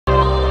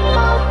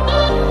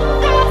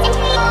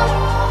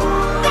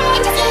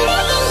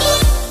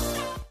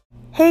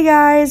Hey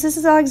guys, this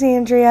is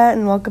Alexandria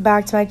and welcome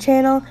back to my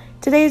channel.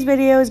 Today's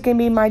video is going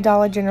to be my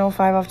Dollar General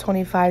 5 off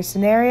 25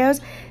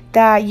 scenarios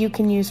that you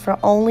can use for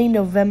only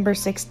November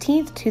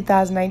 16th,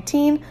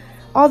 2019.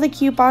 All the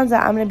coupons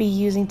that I'm going to be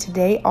using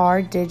today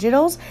are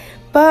digitals,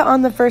 but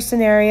on the first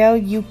scenario,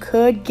 you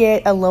could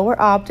get a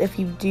lower opt if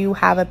you do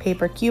have a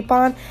paper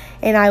coupon,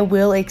 and I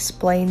will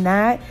explain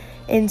that.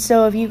 And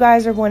so if you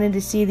guys are wanting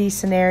to see these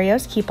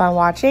scenarios, keep on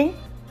watching.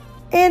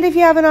 And if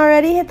you haven't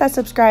already, hit that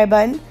subscribe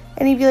button.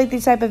 And if you like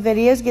these type of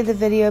videos, give the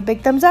video a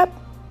big thumbs up.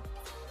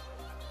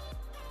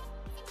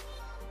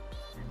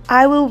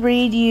 I will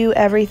read you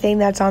everything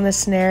that's on the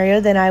scenario,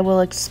 then I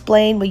will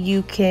explain what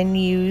you can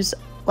use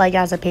like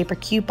as a paper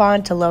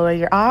coupon to lower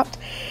your opt.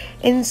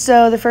 And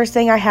so the first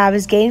thing I have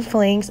is Gain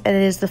Flings, and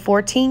it is the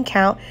 14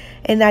 count,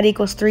 and that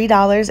equals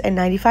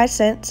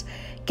 $3.95.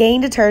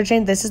 Gain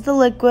Detergent, this is the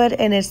liquid,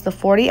 and it's the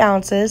 40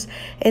 ounces,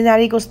 and that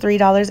equals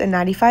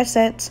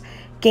 $3.95.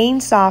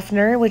 Gain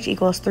Softener, which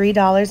equals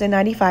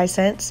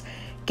 $3.95.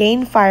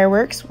 Gain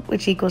Fireworks,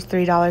 which equals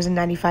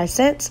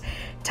 $3.95.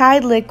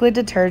 Tide Liquid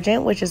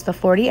Detergent, which is the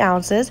 40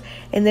 ounces,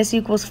 and this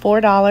equals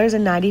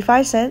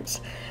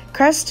 $4.95.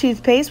 Crest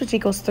Toothpaste, which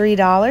equals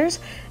 $3,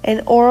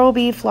 and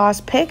Oral-B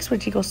Floss Picks,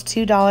 which equals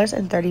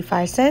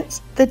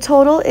 $2.35. The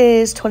total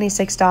is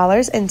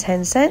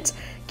 $26.10.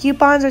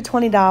 Coupons are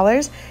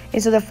 $20,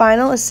 and so the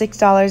final is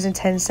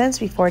 $6.10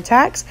 before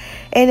tax.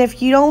 And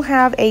if you don't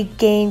have a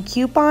Gain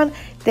coupon,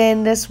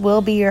 then this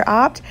will be your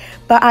opt.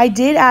 But I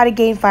did add a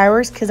Gain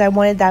Fireworks because I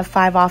wanted that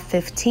 5 off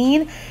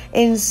 15,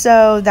 and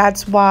so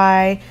that's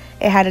why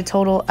it had a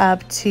total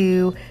up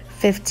to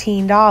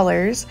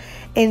 $15.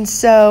 And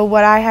so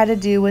what I had to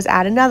do was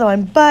add another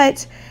one,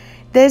 but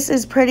this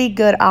is pretty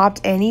good opt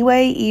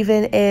anyway,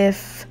 even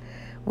if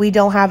we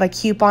don't have a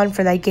coupon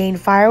for that Gain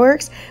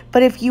Fireworks.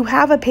 But if you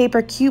have a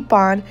paper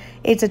coupon,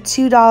 it's a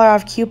 $2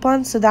 off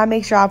coupon, so that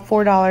makes your opt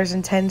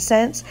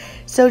 $4.10.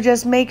 So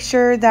just make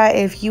sure that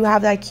if you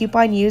have that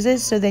coupon, use it,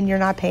 so then you're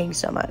not paying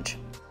so much.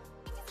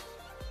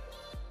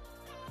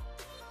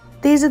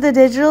 These are the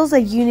digitals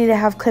that you need to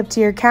have clipped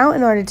to your account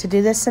in order to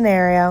do this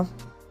scenario.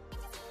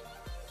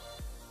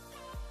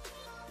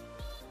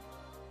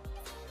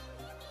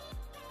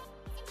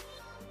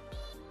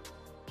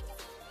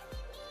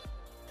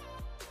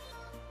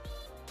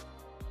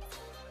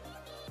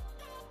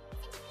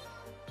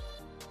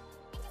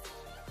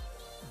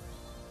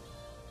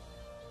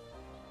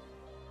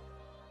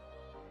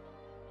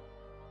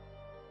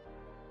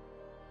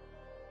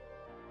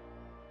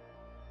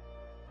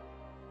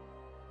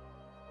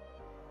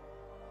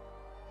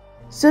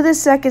 So the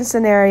second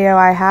scenario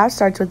I have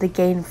starts with the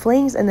Gain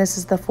Flings, and this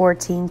is the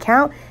 14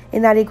 count,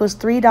 and that equals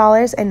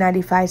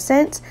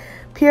 $3.95.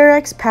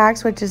 Purex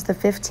Packs, which is the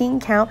 15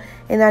 count,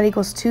 and that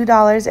equals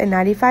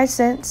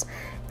 $2.95.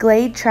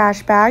 Glade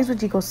Trash Bags,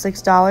 which equals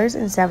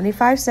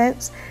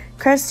 $6.75.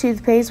 Crest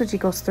Toothpaste, which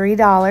equals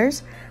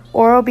 $3.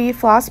 Oral-B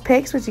Floss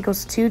Picks, which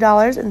equals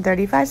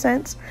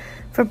 $2.35.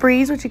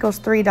 Febreze, which equals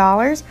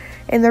 $3.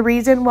 And the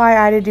reason why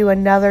I had to do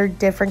another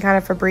different kind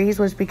of Febreze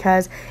was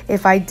because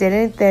if I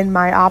didn't, then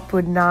my opt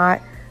would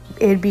not,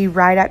 it'd be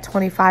right at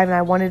 25, and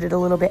I wanted it a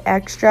little bit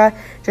extra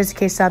just in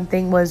case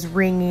something was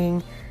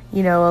ringing,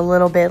 you know, a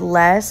little bit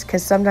less,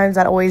 because sometimes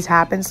that always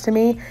happens to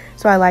me.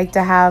 So I like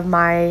to have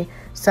my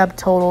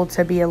subtotal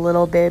to be a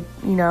little bit,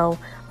 you know,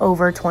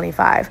 over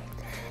 25.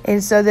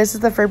 And so this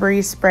is the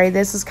Febreze spray.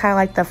 This is kind of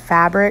like the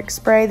fabric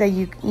spray that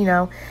you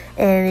know,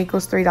 and it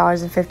equals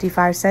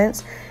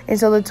 $3.55. And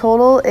so the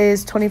total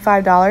is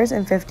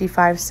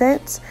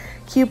 $25.55.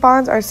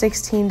 Coupons are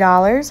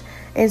 $16.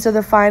 And so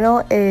the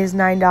final is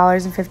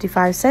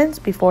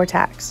 $9.55 before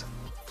tax.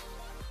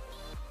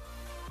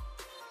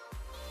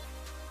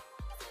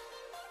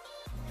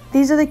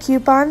 These are the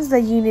coupons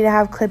that you need to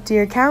have clipped to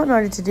your account in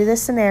order to do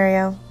this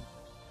scenario.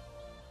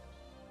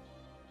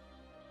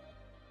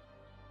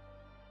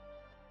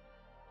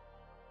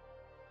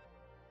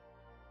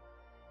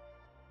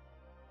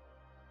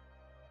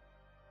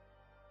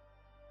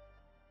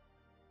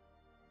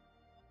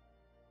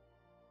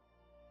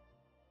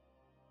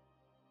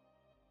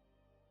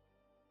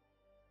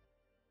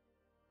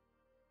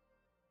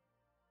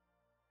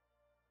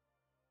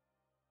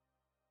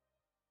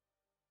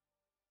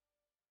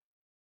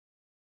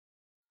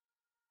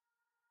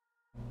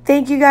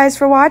 Thank you guys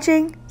for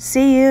watching.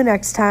 See you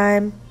next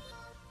time.